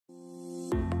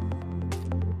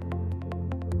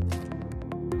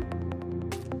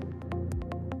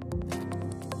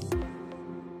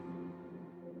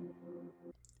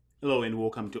Hello and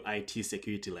welcome to IT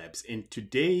Security Labs, and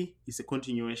today is a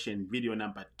continuation video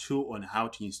number 2 on how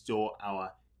to install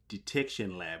our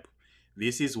detection lab.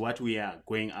 This is what we are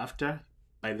going after.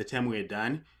 By the time we're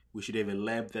done, we should have a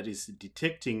lab that is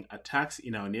detecting attacks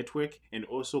in our network and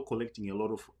also collecting a lot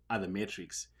of other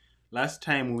metrics. Last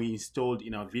time we installed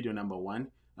in our video number 1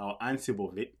 our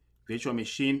Ansible virtual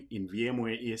machine in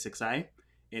VMware ESXi,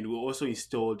 and we also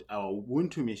installed our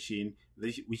Ubuntu machine,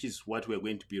 which is what we're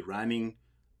going to be running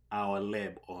our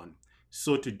lab on.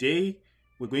 So today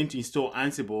we're going to install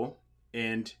Ansible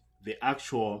and the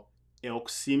actual ELK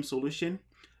SIEM solution.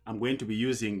 I'm going to be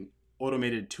using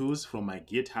automated tools from my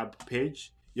GitHub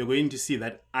page. You're going to see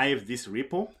that I have this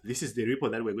repo. This is the repo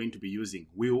that we're going to be using.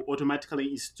 We will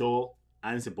automatically install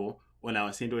Ansible on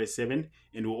our CentOS 7,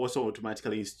 and we'll also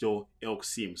automatically install ELK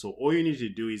SIEM. So all you need to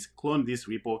do is clone this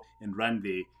repo and run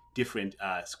the different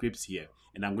scripts here,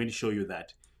 and I'm going to show you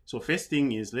that. So first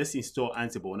thing is, let's install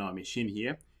Ansible on our machine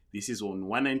here. This is on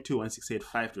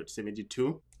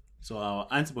 192.168.5.72. So our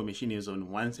Ansible machine is on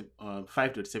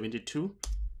 5.72.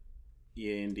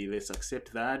 And let's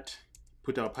accept that.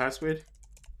 Put our password.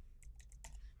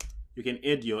 You can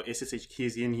add your SSH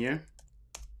keys in here.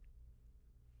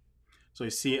 So you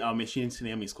see our machine's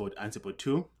name is called Ansible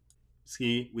 2.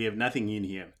 See, we have nothing in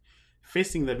here.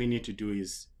 First thing that we need to do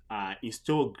is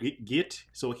install Git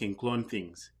so we can clone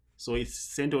things. So it's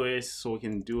CentOS, so we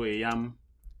can do a yum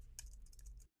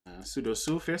sudo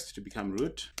su first to become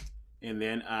root, and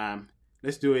then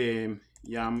let's do a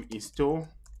yum install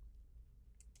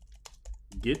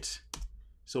git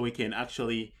so we can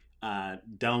actually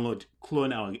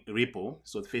clone our repo.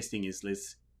 So the first thing is,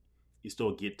 let's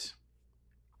install git.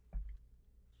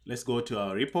 Let's go to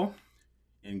our repo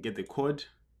and get the code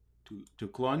to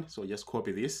clone. So just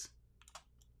copy this.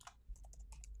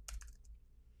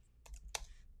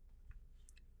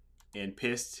 And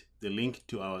paste the link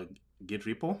to our Git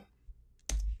repo.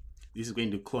 This is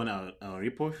going to clone our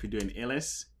repo. If we do an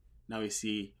ls, now we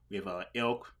see we have our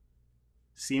ELK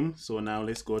SIEM. So now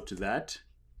let's go to that.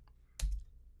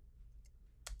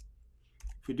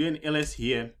 If we do an ls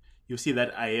here, you see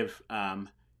that I have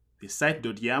the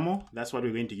site.yaml. That's what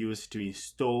we're going to use to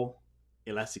install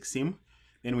Elastic SIEM.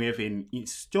 Then we have an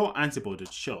install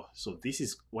Ansible.show. So this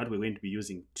is what we're going to be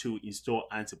using to install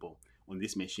Ansible on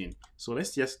this machine. So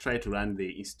let's just try to run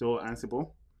the install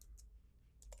Ansible.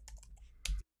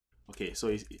 Okay,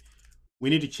 so we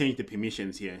need to change the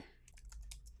permissions here.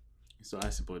 So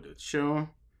Ansible.show.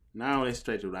 Now let's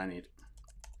try to run it.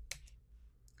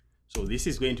 So this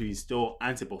is going to install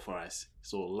Ansible for us.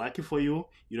 So lucky for you,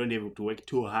 you don't have to work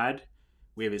too hard.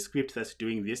 We have a script that's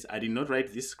doing this. I did not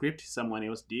write this script, someone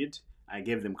else did. I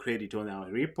gave them credit on our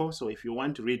repo. So if you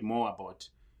want to read more about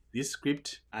this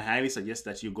script, I highly suggest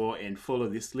that you go and follow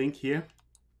this link here,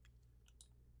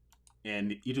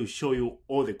 and it will show you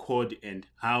all the code and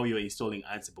how you're installing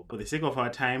Ansible. For the sake of our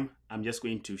time, I'm just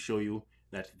going to show you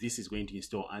that this is going to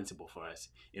install Ansible for us.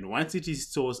 And once it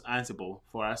installs Ansible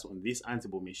for us on this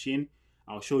Ansible machine,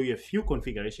 I'll show you a few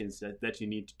configurations that you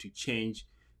need to change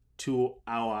to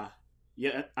our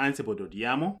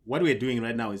Ansible.yaml. What we're doing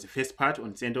right now is the first part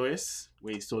on CentOS.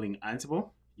 We're installing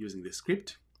Ansible using the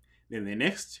script. Then the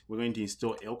next, we're going to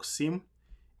install ELK SIEM.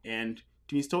 And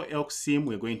to install ELK SIEM,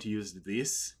 we're going to use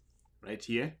this right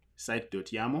here,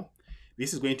 site.yaml.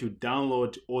 This is going to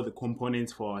download all the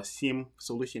components for our SIEM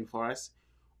solution for us.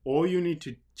 All you need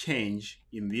to change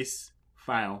in this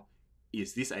file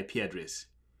is this IP address.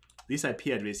 This IP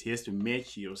address has to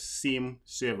match your SIEM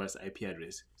server's IP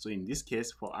address. So in this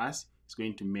case, for us, it's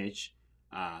going to match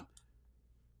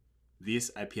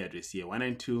this IP address here,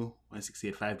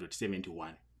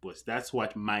 192.168.5.71. But that's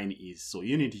what mine is. So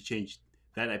you need to change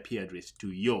that IP address to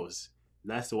yours.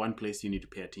 That's the one place you need to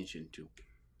pay attention to.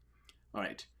 All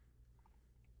right.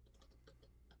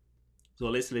 So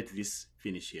let's let this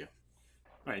finish here.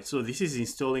 All right, so this is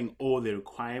installing all the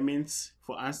requirements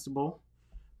for Ansible.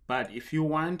 But if you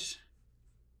want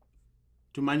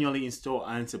to manually install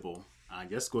Ansible,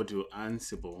 just go to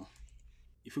Ansible.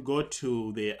 If you go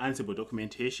to the Ansible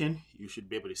documentation, you should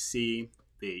be able to see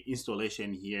the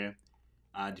installation here,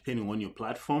 depending on your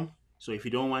platform. So if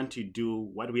you don't want to do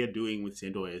what we are doing with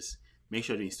CentOS, make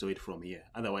sure to install it from here.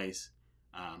 Otherwise,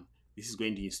 this is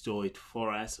going to install it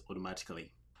for us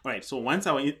automatically. All right, so once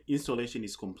our installation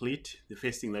is complete, the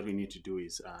first thing that we need to do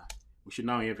is we should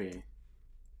now have a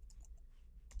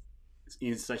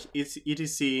etc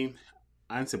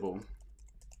Ansible.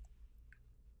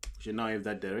 We should now have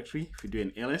that directory. If you do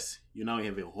an ls, you now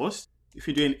have a host. If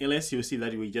you do an ls, you'll see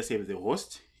that we just have the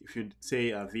host. If you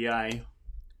say vi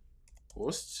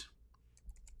host,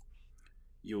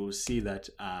 you'll see that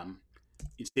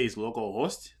it says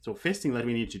localhost. So first thing that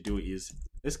we need to do is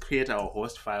let's create our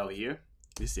host file here.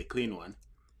 This is a clean one.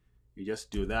 You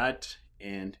just do that,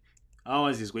 and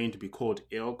ours is going to be called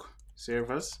ELK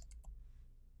servers.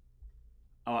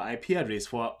 Our IP address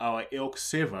for our ELK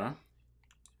server,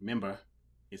 remember,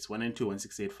 it's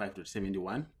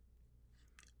 192.168.5.71.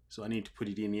 So I need to put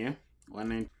it in here.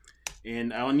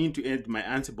 And I will need to add my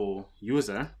Ansible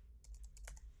user.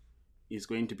 Is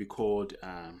going to be called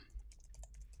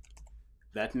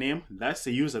that name. That's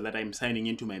the user that I'm signing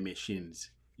into my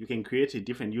machines. You can create a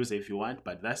different user if you want,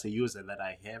 but that's the user that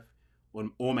I have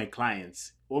on all my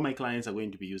clients. All my clients are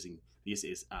going to be using this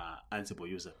as Ansible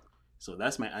user. So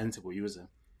that's my Ansible user.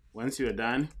 Once you're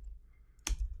done,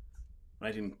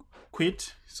 write in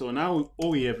quit. So now all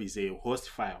we have is a host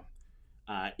file.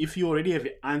 If you already have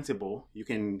Ansible, you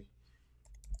can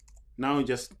now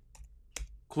just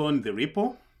clone the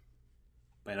repo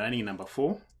by running number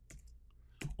 4,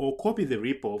 or copy the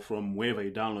repo from wherever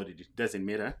you downloaded it. It doesn't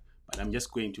matter, but I'm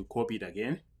just going to copy it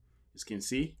again. As you can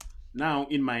see, now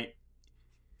in my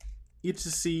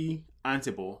etc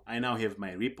Ansible, I now have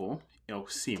my repo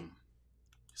ELK SIEM.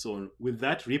 So with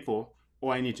that repo,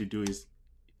 all I need to do is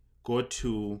go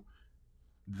to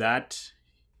that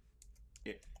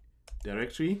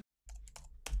directory.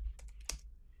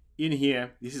 In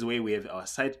here, this is where we have our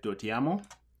site.yaml,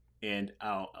 and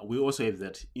we also have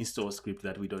that install script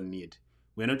that we don't need.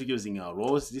 We're not using our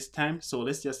roles this time, so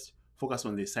let's just focus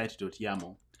on the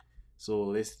site.yaml. So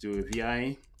let's do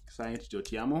vi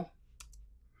site.yaml.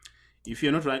 If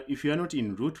you're not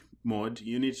in root mode,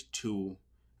 you need to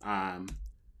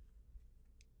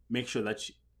make sure that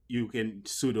you can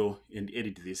sudo and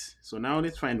edit this. So now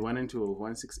let's find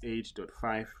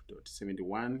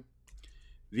 192.168.5.71.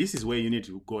 This is where you need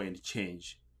to go and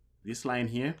change this line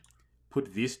here.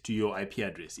 Put this to your IP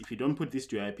address. If you don't put this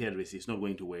to your IP address, it's not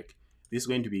going to work. This is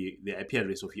going to be the IP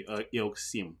address of your ELK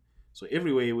SIEM. So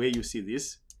everywhere where you see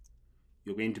this,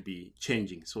 you're going to be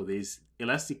changing. So there's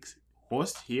Elastic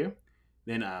host here.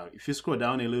 Then if you scroll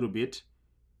down a little bit,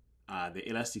 the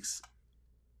Elasticsearch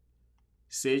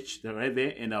right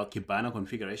there, and our Kibana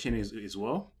configuration is as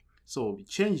well. So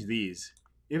change these.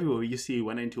 Everywhere you see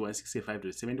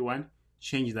 192.168.5.71,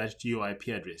 change that to your IP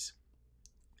address.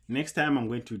 Next time I'm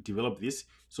going to develop this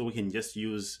so we can just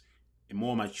use a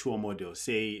more mature model,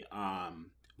 say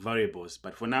variables.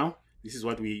 But for now, this is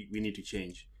what we need to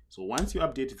change. So once you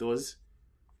update those,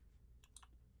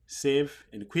 save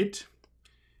and quit.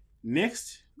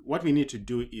 Next, what we need to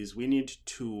do is we need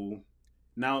to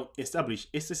now establish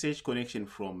SSH connection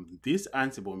from this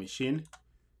Ansible machine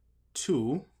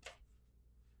to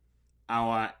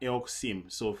our ELK SIEM.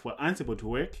 So for Ansible to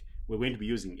work, we're going to be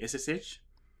using SSH.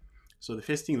 So the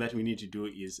first thing that we need to do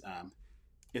is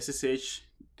SSH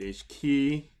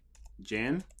Key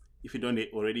Gen. If you don't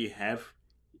already have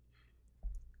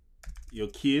your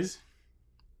keys,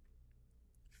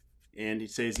 and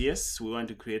it says yes, we want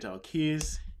to create our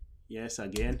keys. Yes,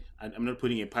 again, I'm not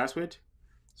putting a password.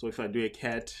 So if I do a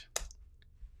cat.ssh,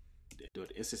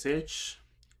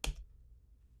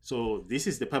 so this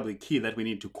is the public key that we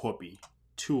need to copy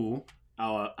to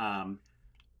our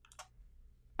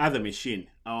other machine,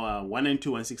 our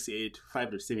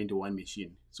 192.168.5.71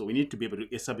 machine. So we need to be able to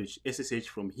establish SSH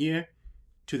from here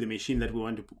to the machine that we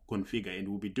want to configure, and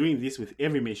we'll be doing this with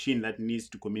every machine that needs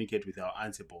to communicate with our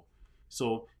Ansible.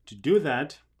 So to do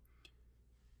that,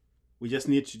 we just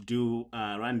need to do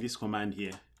run this command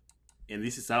here, and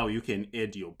this is how you can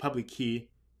add your public key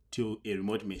to a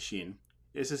remote machine.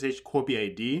 SSH copy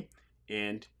ID,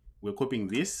 and we're copying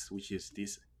this, which is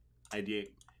this ID,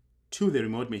 to the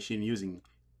remote machine using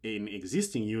an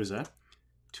existing user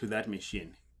to that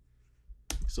machine.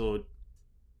 So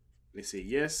let's say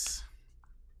yes.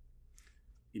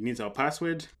 It needs our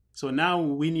password. So now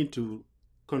we need to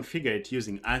configure it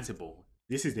using Ansible.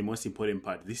 This is the most important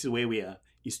part. This is where we are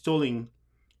installing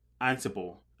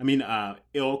Ansible.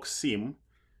 ELK SIEM.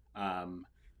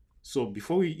 So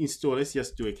before we install, let's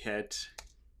just do a cat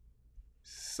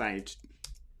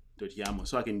site.yaml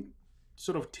so I can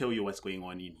sort of tell you what's going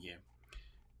on in here.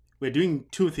 We're doing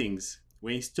two things.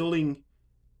 We're installing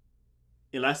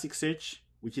Elasticsearch,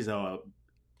 which is our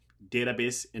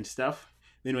database and stuff.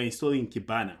 Then we're installing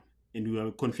Kibana, and we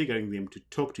are configuring them to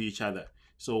talk to each other.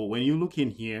 So when you look in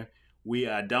here, we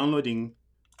are downloading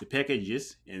the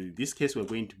packages, and in this case, we're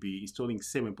going to be installing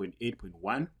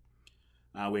 7.8.1.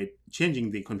 We're changing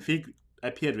the config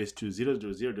IP address to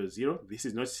 0.0.0.0. This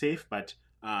is not safe, but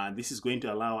this is going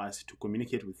to allow us to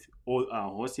communicate with all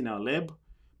our hosts in our lab.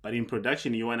 But in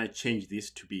production, you want to change this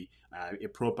to be a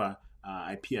proper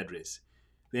IP address.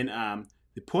 Then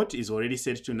the port is already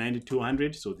set to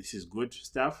 9200, so this is good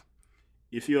stuff.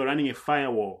 If you're running a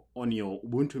firewall on your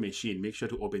Ubuntu machine, make sure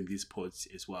to open these ports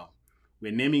as well.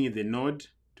 We're naming the node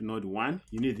to node 1.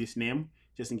 You need this name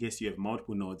just in case you have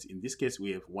multiple nodes. In this case,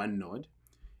 we have one node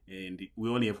and we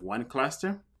only have one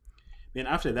cluster. Then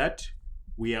after that,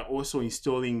 we are also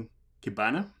installing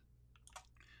Kibana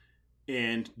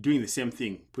and doing the same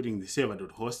thing, putting the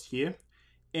server.host here.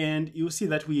 And you'll see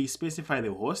that we specify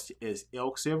the host as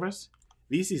ELK servers.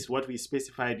 This is what we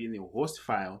specified in the host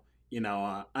file in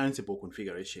our Ansible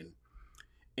configuration.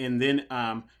 And then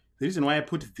the reason why I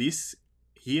put this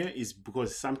here is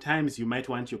because sometimes you might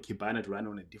want your Kibana to run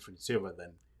on a different server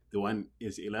than the one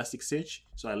is Elasticsearch.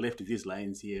 So I left these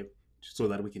lines here so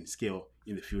that we can scale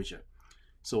in the future.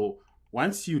 So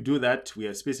once you do that, we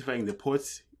are specifying the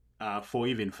ports for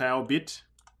even Firebit.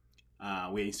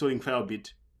 We're installing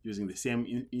Firebit using the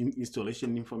same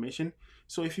installation information.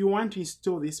 So if you want to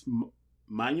install this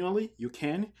manually, you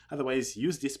can. Otherwise,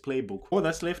 use this playbook. All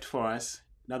that's left for us,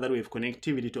 now that we have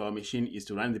connectivity to our machine, is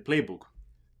to run the playbook.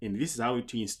 And this is how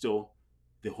to install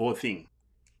the whole thing.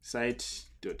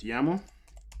 Site.yaml.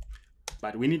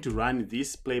 But we need to run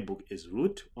this playbook as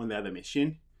root on the other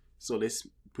machine. So let's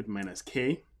put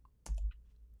 -k.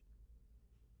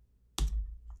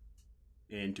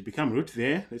 And to become root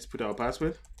there, let's put our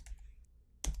password.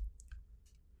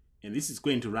 And this is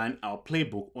going to run our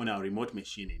playbook on our remote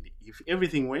machine. And if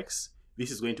everything works, this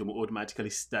is going to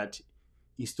automatically start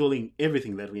installing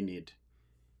everything that we need.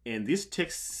 And this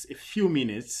takes a few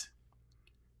minutes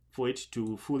for it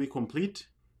to fully complete.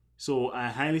 So I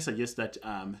highly suggest that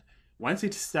once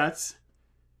it starts,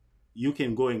 you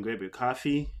can go and grab your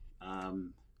coffee,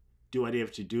 do what you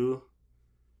have to do,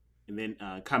 and then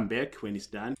come back when it's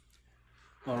done.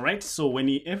 All right, so when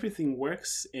everything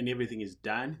works and everything is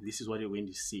done, this is what you're going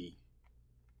to see.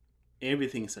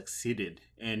 Everything succeeded.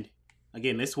 And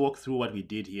again, let's walk through what we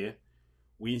did here.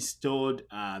 We installed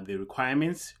the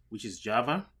requirements, which is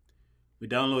Java. We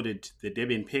downloaded the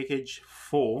Debian package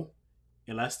for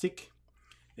Elastic.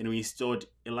 And we installed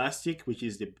Elastic, which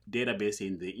is the database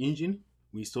in the engine.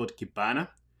 We installed Kibana.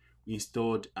 We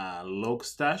installed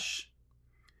Logstash.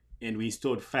 And we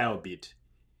installed Firebit.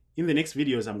 In the next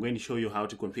videos, I'm going to show you how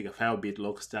to configure Firebit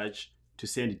Logstash to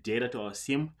send data to our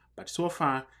SIEM. But so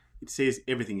far, it says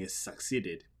everything has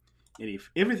succeeded. And if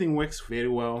everything works very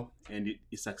well and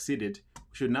it succeeded,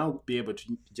 we should now be able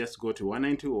to just go to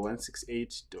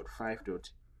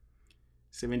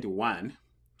 192.168.5.71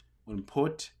 on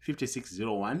port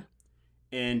 5601.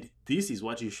 And this is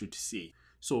what you should see.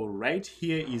 So right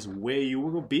here is where you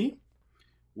will be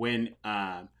when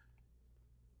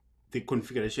the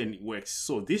configuration works.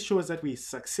 So this shows that we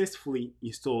successfully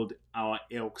installed our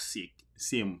ELK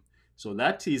SIEM. So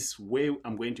that is where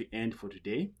I'm going to end for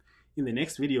today. In the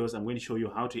next videos, I'm going to show you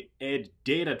how to add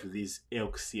data to this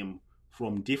ELK SIEM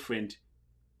from different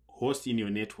hosts in your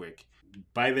network.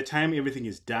 By the time everything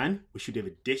is done, we should have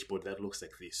a dashboard that looks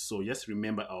like this. So just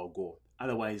remember our goal.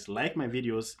 Otherwise, like my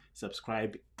videos,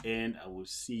 subscribe, and I will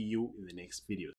see you in the next video.